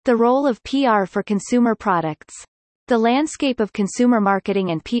The role of PR for consumer products. The landscape of consumer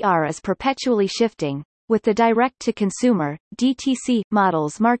marketing and PR is perpetually shifting, with the direct-to-consumer, DTC,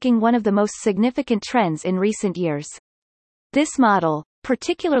 models marking one of the most significant trends in recent years. This model,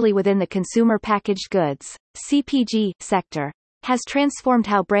 particularly within the consumer packaged goods, CPG, sector, has transformed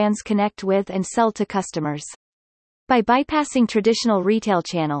how brands connect with and sell to customers. By bypassing traditional retail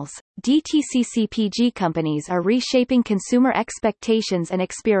channels, DTC CPG companies are reshaping consumer expectations and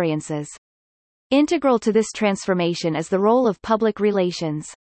experiences. Integral to this transformation is the role of public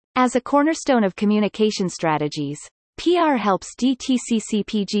relations. As a cornerstone of communication strategies, PR helps DTC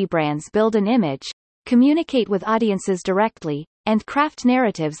CPG brands build an image, communicate with audiences directly, and craft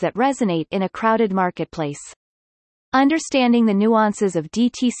narratives that resonate in a crowded marketplace. Understanding the nuances of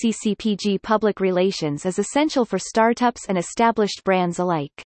DTC CPG public relations is essential for startups and established brands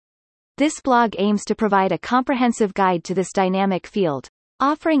alike. This blog aims to provide a comprehensive guide to this dynamic field,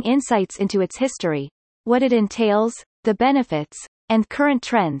 offering insights into its history, what it entails, the benefits, and current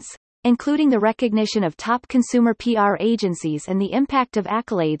trends, including the recognition of top consumer PR agencies and the impact of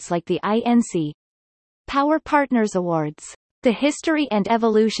accolades like the INC Power Partners Awards. The history and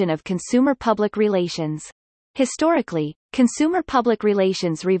evolution of consumer public relations. Historically, consumer public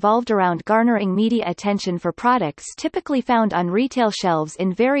relations revolved around garnering media attention for products typically found on retail shelves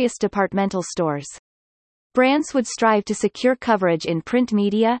in various departmental stores. Brands would strive to secure coverage in print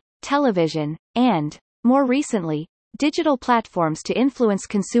media, television, and, more recently, digital platforms to influence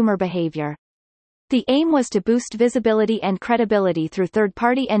consumer behavior. The aim was to boost visibility and credibility through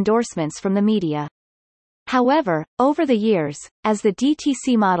third-party endorsements from the media. However, over the years, as the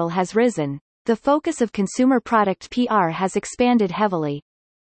DTC model has risen, the focus of consumer product PR has expanded heavily.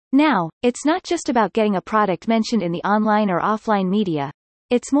 Now, it's not just about getting a product mentioned in the online or offline media.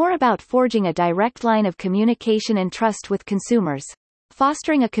 It's more about forging a direct line of communication and trust with consumers,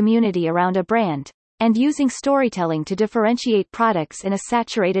 fostering a community around a brand, and using storytelling to differentiate products in a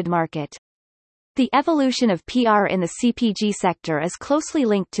saturated market. The evolution of PR in the CPG sector is closely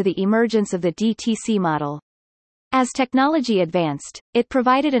linked to the emergence of the DTC model. As technology advanced, it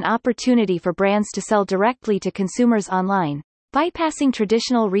provided an opportunity for brands to sell directly to consumers online, bypassing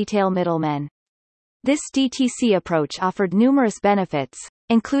traditional retail middlemen. This DTC approach offered numerous benefits,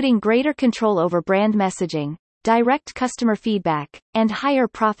 including greater control over brand messaging, direct customer feedback, and higher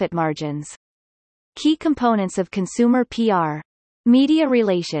profit margins. Key components of consumer PR. Media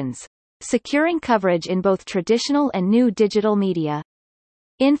relations. Securing coverage in both traditional and new digital media.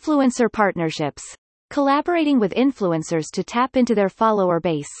 Influencer partnerships. Collaborating with influencers to tap into their follower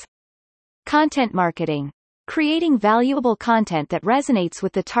base. Content marketing. Creating valuable content that resonates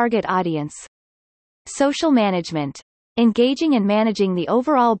with the target audience. Social management. Engaging and managing the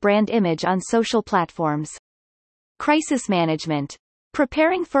overall brand image on social platforms. Crisis management.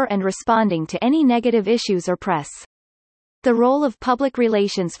 Preparing for and responding to any negative issues or press. The role of public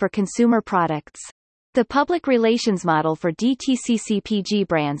relations for consumer products. The public relations model for DTC CPG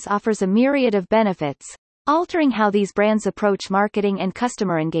brands offers a myriad of benefits, altering how these brands approach marketing and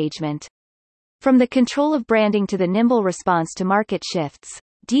customer engagement. From the control of branding to the nimble response to market shifts,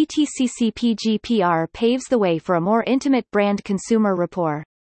 DTC CPG PR paves the way for a more intimate brand-consumer rapport.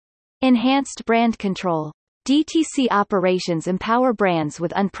 Enhanced brand control. DTC operations empower brands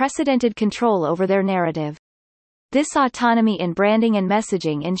with unprecedented control over their narrative. This autonomy in branding and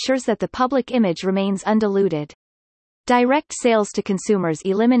messaging ensures that the public image remains undiluted. Direct sales to consumers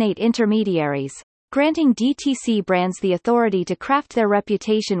eliminate intermediaries, granting DTC brands the authority to craft their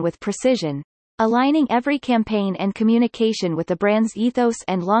reputation with precision, aligning every campaign and communication with the brand's ethos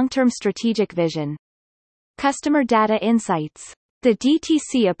and long-term strategic vision. Customer data insights. The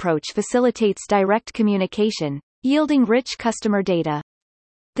DTC approach facilitates direct communication, yielding rich customer data.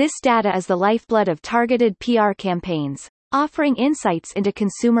 This data is the lifeblood of targeted PR campaigns, offering insights into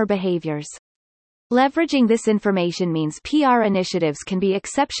consumer behaviors. Leveraging this information means PR initiatives can be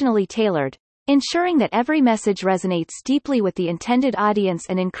exceptionally tailored, ensuring that every message resonates deeply with the intended audience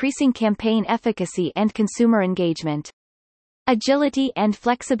and increasing campaign efficacy and consumer engagement. Agility and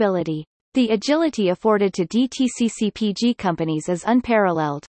flexibility. The agility afforded to DTC CPG companies is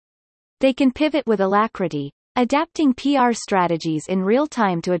unparalleled. They can pivot with alacrity, adapting PR strategies in real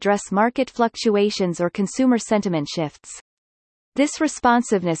time to address market fluctuations or consumer sentiment shifts. This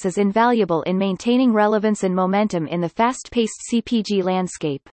responsiveness is invaluable in maintaining relevance and momentum in the fast-paced CPG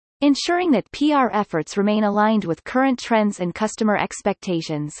landscape, ensuring that PR efforts remain aligned with current trends and customer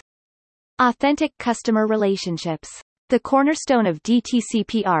expectations. Authentic customer relationships. The cornerstone of DTC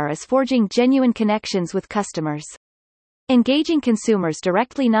PR is forging genuine connections with customers. Engaging consumers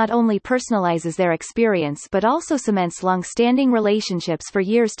directly not only personalizes their experience but also cements long-standing relationships for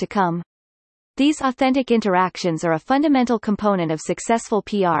years to come. These authentic interactions are a fundamental component of successful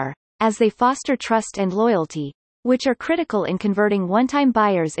PR, as they foster trust and loyalty, which are critical in converting one-time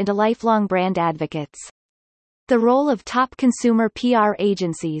buyers into lifelong brand advocates. The role of top consumer PR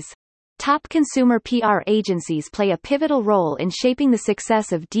agencies. Top consumer PR agencies play a pivotal role in shaping the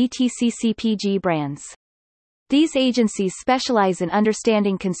success of DTC CPG brands. These agencies specialize in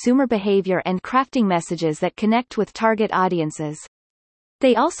understanding consumer behavior and crafting messages that connect with target audiences.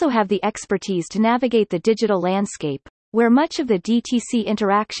 They also have the expertise to navigate the digital landscape, where much of the DTC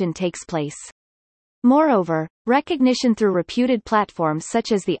interaction takes place. Moreover, recognition through reputed platforms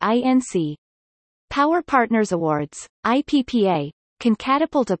such as the INC Power Partners Awards, IPPA, can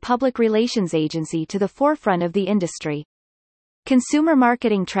catapult a public relations agency to the forefront of the industry. Consumer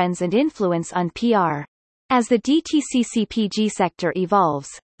marketing trends and influence on PR. As the DTC CPG sector evolves,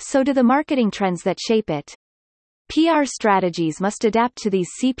 so do the marketing trends that shape it. PR strategies must adapt to these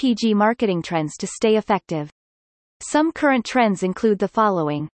CPG marketing trends to stay effective. Some current trends include the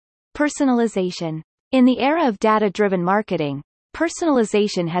following. Personalization. In the era of data-driven marketing,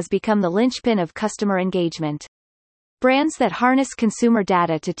 personalization has become the linchpin of customer engagement. Brands that harness consumer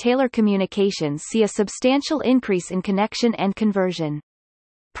data to tailor communications see a substantial increase in connection and conversion.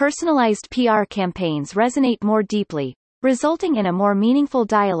 Personalized PR campaigns resonate more deeply, resulting in a more meaningful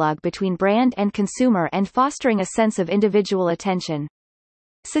dialogue between brand and consumer and fostering a sense of individual attention.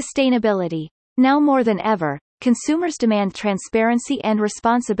 Sustainability. Now more than ever, consumers demand transparency and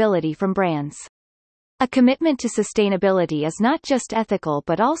responsibility from brands. A commitment to sustainability is not just ethical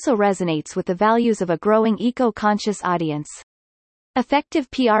but also resonates with the values of a growing eco-conscious audience. Effective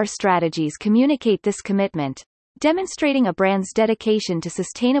PR strategies communicate this commitment, demonstrating a brand's dedication to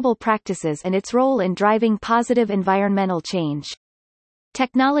sustainable practices and its role in driving positive environmental change.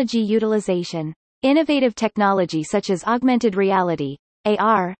 Technology utilization. Innovative technology such as augmented reality,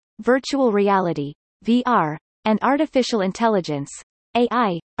 AR, virtual reality, VR, and artificial intelligence,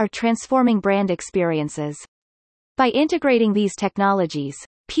 AI, are transforming brand experiences. By integrating these technologies,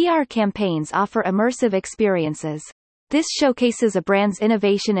 PR campaigns offer immersive experiences. This showcases a brand's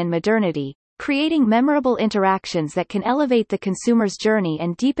innovation and modernity, creating memorable interactions that can elevate the consumer's journey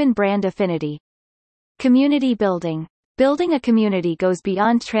and deepen brand affinity. Community building. Building a community goes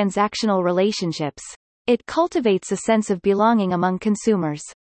beyond transactional relationships. It cultivates a sense of belonging among consumers.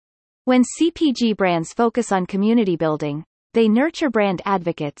 When CPG brands focus on community building, they nurture brand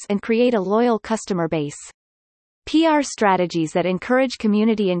advocates and create a loyal customer base. PR strategies that encourage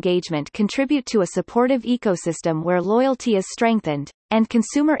community engagement contribute to a supportive ecosystem where loyalty is strengthened, and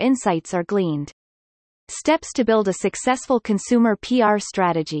consumer insights are gleaned. Steps to build a successful consumer PR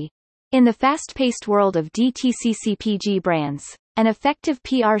strategy. In the fast-paced world of DTC CPG brands, an effective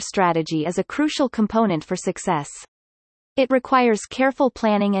PR strategy is a crucial component for success. It requires careful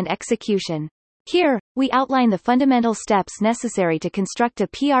planning and execution. Here, we outline the fundamental steps necessary to construct a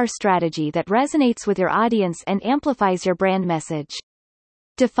PR strategy that resonates with your audience and amplifies your brand message.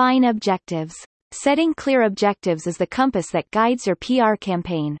 Define objectives. Setting clear objectives is the compass that guides your PR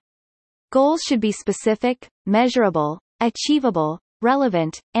campaign. Goals should be specific, measurable, achievable,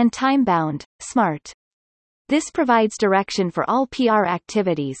 relevant, and time-bound, SMART. This provides direction for all PR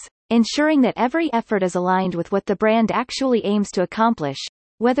activities, ensuring that every effort is aligned with what the brand actually aims to accomplish,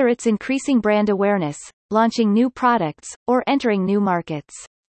 whether it's increasing brand awareness, launching new products, or entering new markets.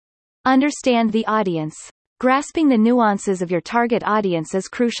 Understand the audience. Grasping the nuances of your target audience is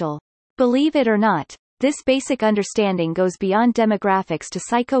crucial. Believe it or not, this basic understanding goes beyond demographics to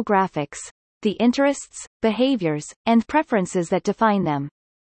psychographics, the interests, behaviors, and preferences that define them.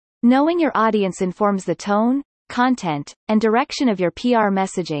 Knowing your audience informs the tone, content, and direction of your PR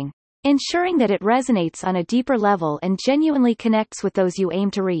messaging, ensuring that it resonates on a deeper level and genuinely connects with those you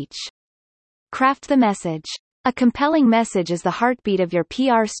aim to reach. Craft the message. A compelling message is the heartbeat of your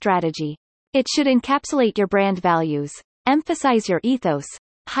PR strategy. It should encapsulate your brand values, emphasize your ethos,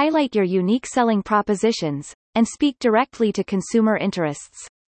 highlight your unique selling propositions, and speak directly to consumer interests.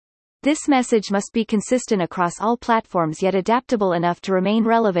 This message must be consistent across all platforms yet adaptable enough to remain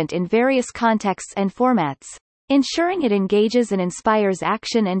relevant in various contexts and formats, ensuring it engages and inspires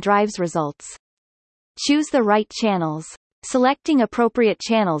action and drives results. Choose the right channels. Selecting appropriate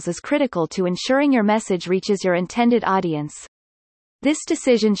channels is critical to ensuring your message reaches your intended audience. This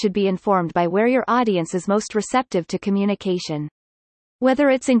decision should be informed by where your audience is most receptive to communication. Whether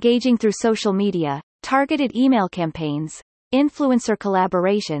it's engaging through social media, targeted email campaigns, influencer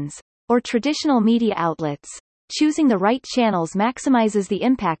collaborations, or traditional media outlets, choosing the right channels maximizes the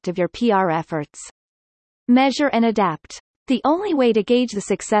impact of your PR efforts. Measure and adapt. The only way to gauge the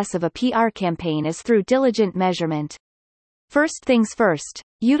success of a PR campaign is through diligent measurement. First things first,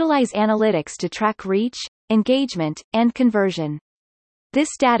 utilize analytics to track reach, engagement, and conversion. This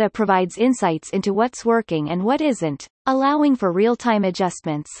data provides insights into what's working and what isn't, allowing for real-time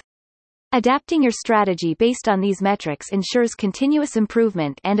adjustments. Adapting your strategy based on these metrics ensures continuous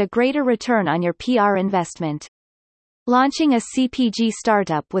improvement and a greater return on your PR investment. Launching a CPG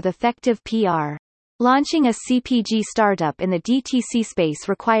startup with effective PR. Launching a CPG startup in the DTC space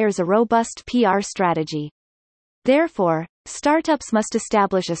requires a robust PR strategy. Therefore, startups must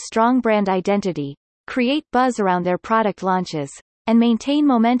establish a strong brand identity, create buzz around their product launches, and maintain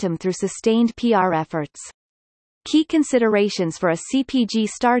momentum through sustained PR efforts. Key considerations for a CPG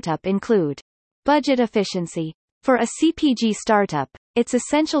startup include budget efficiency. For a CPG startup, it's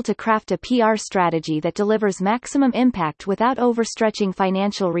essential to craft a PR strategy that delivers maximum impact without overstretching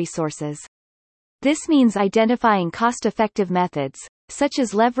financial resources. This means identifying cost-effective methods, such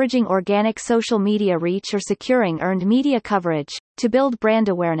as leveraging organic social media reach or securing earned media coverage, to build brand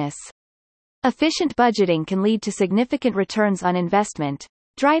awareness. Efficient budgeting can lead to significant returns on investment,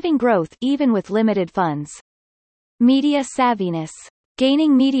 driving growth even with limited funds. Media savviness.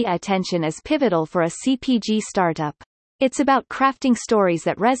 Gaining media attention is pivotal for a CPG startup. It's about crafting stories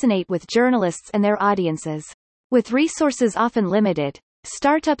that resonate with journalists and their audiences. With resources often limited,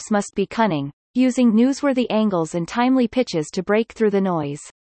 startups must be cunning, using newsworthy angles and timely pitches to break through the noise.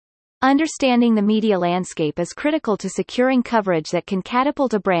 Understanding the media landscape is critical to securing coverage that can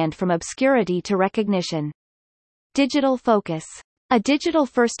catapult a brand from obscurity to recognition. Digital focus. A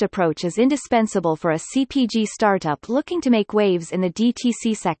digital-first approach is indispensable for a CPG startup looking to make waves in the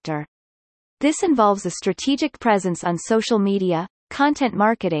DTC sector. This involves a strategic presence on social media, content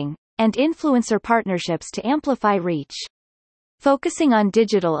marketing, and influencer partnerships to amplify reach. Focusing on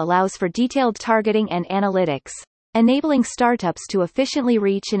digital allows for detailed targeting and analytics, enabling startups to efficiently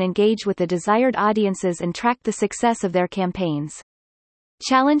reach and engage with the desired audiences and track the success of their campaigns.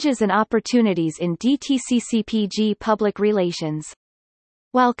 Challenges and opportunities in DTC CPG public relations.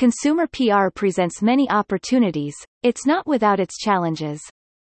 While consumer PR presents many opportunities, it's not without its challenges.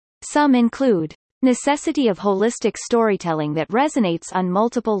 Some include necessity of holistic storytelling that resonates on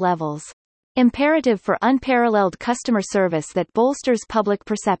multiple levels, imperative for unparalleled customer service that bolsters public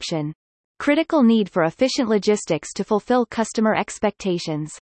perception, critical need for efficient logistics to fulfill customer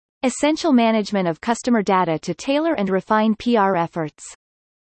expectations, essential management of customer data to tailor and refine PR efforts.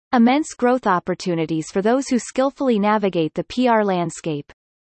 Immense growth opportunities for those who skillfully navigate the PR landscape.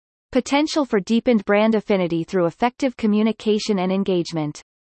 Potential for deepened brand affinity through effective communication and engagement.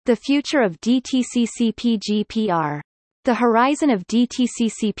 The future of DTC CPG PR. The horizon of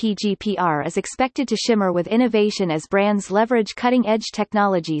DTC CPG PR is expected to shimmer with innovation as brands leverage cutting-edge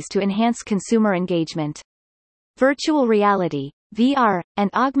technologies to enhance consumer engagement. Virtual reality, VR,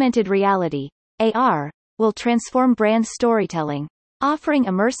 and augmented reality, AR, will transform brand storytelling, offering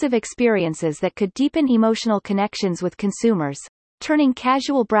immersive experiences that could deepen emotional connections with consumers, turning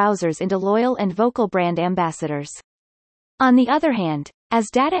casual browsers into loyal and vocal brand ambassadors. On the other hand, as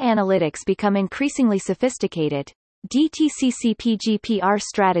data analytics become increasingly sophisticated, DTC CPG PR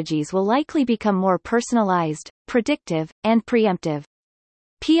strategies will likely become more personalized, predictive, and preemptive.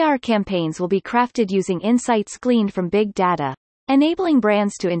 PR campaigns will be crafted using insights gleaned from big data, enabling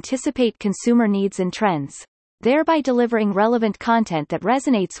brands to anticipate consumer needs and trends, thereby delivering relevant content that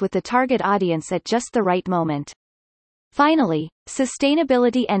resonates with the target audience at just the right moment. Finally,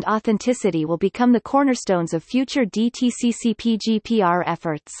 sustainability and authenticity will become the cornerstones of future DTC CPG PR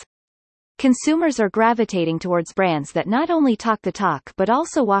efforts. Consumers are gravitating towards brands that not only talk the talk but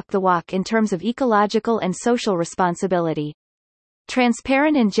also walk the walk in terms of ecological and social responsibility.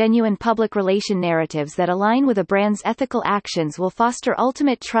 Transparent and genuine public relation narratives that align with a brand's ethical actions will foster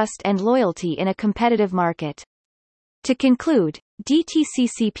ultimate trust and loyalty in a competitive market. To conclude, DTC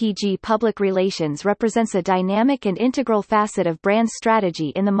CPG public relations represents a dynamic and integral facet of brand strategy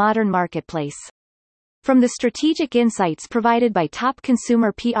in the modern marketplace. From the strategic insights provided by top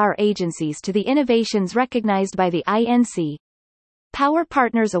consumer PR agencies to the innovations recognized by the INC Power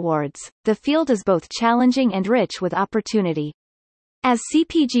Partners Awards, the field is both challenging and rich with opportunity. As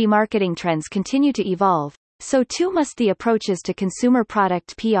CPG marketing trends continue to evolve, so too must the approaches to consumer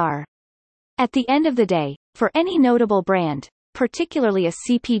product PR. At the end of the day, for any notable brand, particularly a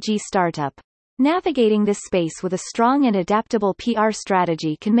CPG startup, navigating this space with a strong and adaptable PR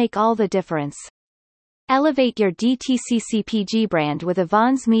strategy can make all the difference. Elevate your DTC CPG brand with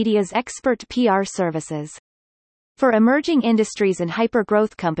Avon's Media's expert PR services. For emerging industries and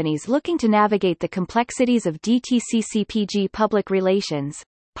hyper-growth companies looking to navigate the complexities of DTC CPG public relations,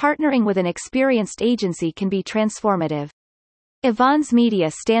 partnering with an experienced agency can be transformative. Evans Media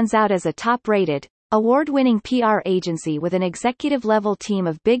stands out as a top-rated, award-winning PR agency with an executive-level team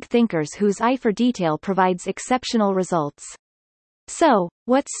of big thinkers whose eye for detail provides exceptional results. So,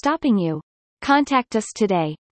 what's stopping you? Contact us today.